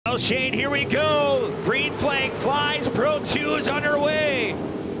Well, Shane, here we go. Green flag flies. Pro2 is underway.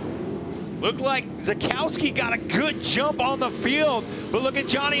 Looked like Zakowski got a good jump on the field, but look at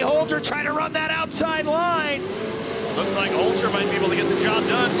Johnny Holger trying to run that outside line. Looks like Holger might be able to get the job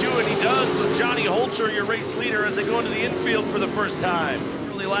done too, and he does. So Johnny Holger, your race leader, as they go into the infield for the first time.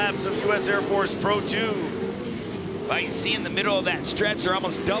 Early laps of U.S. Air Force Pro 2. Well, you see in the middle of that stretch, they're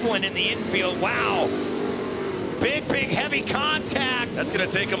almost doubling in the infield. Wow. Big, heavy contact. That's going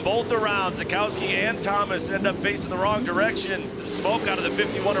to take them both around. Zakowski and Thomas end up facing the wrong direction. Some smoke out of the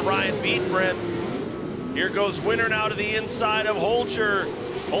 51 of Ryan Beatbrand. Here goes Winter now to the inside of Holger.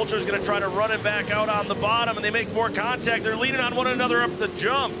 Holger's going to try to run it back out on the bottom, and they make more contact. They're leaning on one another up the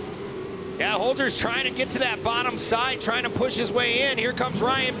jump. Yeah, Holger's trying to get to that bottom side, trying to push his way in. Here comes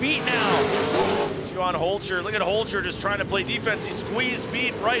Ryan Beat now. On Holger, look at Holger just trying to play defense. He squeezed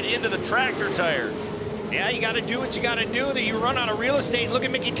Beat right into the tractor tire. Yeah, you got to do what you got to do. That you run out of real estate. Look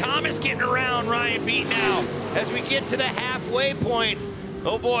at Mickey Thomas getting around Ryan Beat now as we get to the halfway point.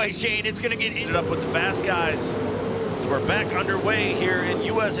 Oh boy, Shane, it's going to get it up with the fast guys. So we're back underway here in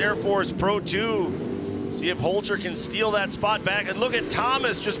U.S. Air Force Pro 2. See if Holger can steal that spot back. And look at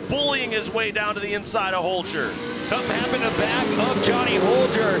Thomas just bullying his way down to the inside of Holger. Something happened to the back of Johnny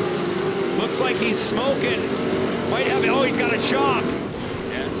Holger. Looks like he's smoking. Might have it. Oh, he's got a shock.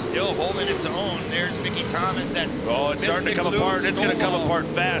 Still holding its own. There's Mickey Thomas. It's starting to come apart. It's going to come apart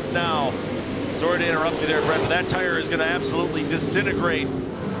fast now. Sorry to interrupt you there, Brett, but that tire is going to absolutely disintegrate.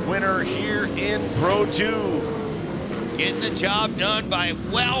 Winner here in Pro 2. Getting the job done by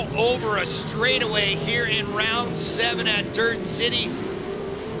well over a straightaway here in round 7 at Dirt City.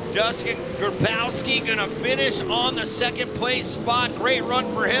 Dustin Grabowski going to finish on the second place spot. Great run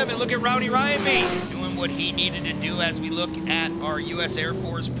for him. And look at Rowdy Ryan doing what he needed to do as we look at our U.S. Air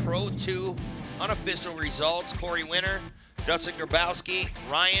Force Pro 2 unofficial results. Corey Winter, Dustin Grabowski,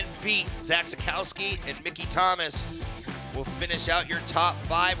 Ryan Beat, Zach Zakowski, and Mickey Thomas will finish out your top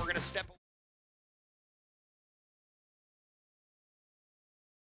 5. We're going to step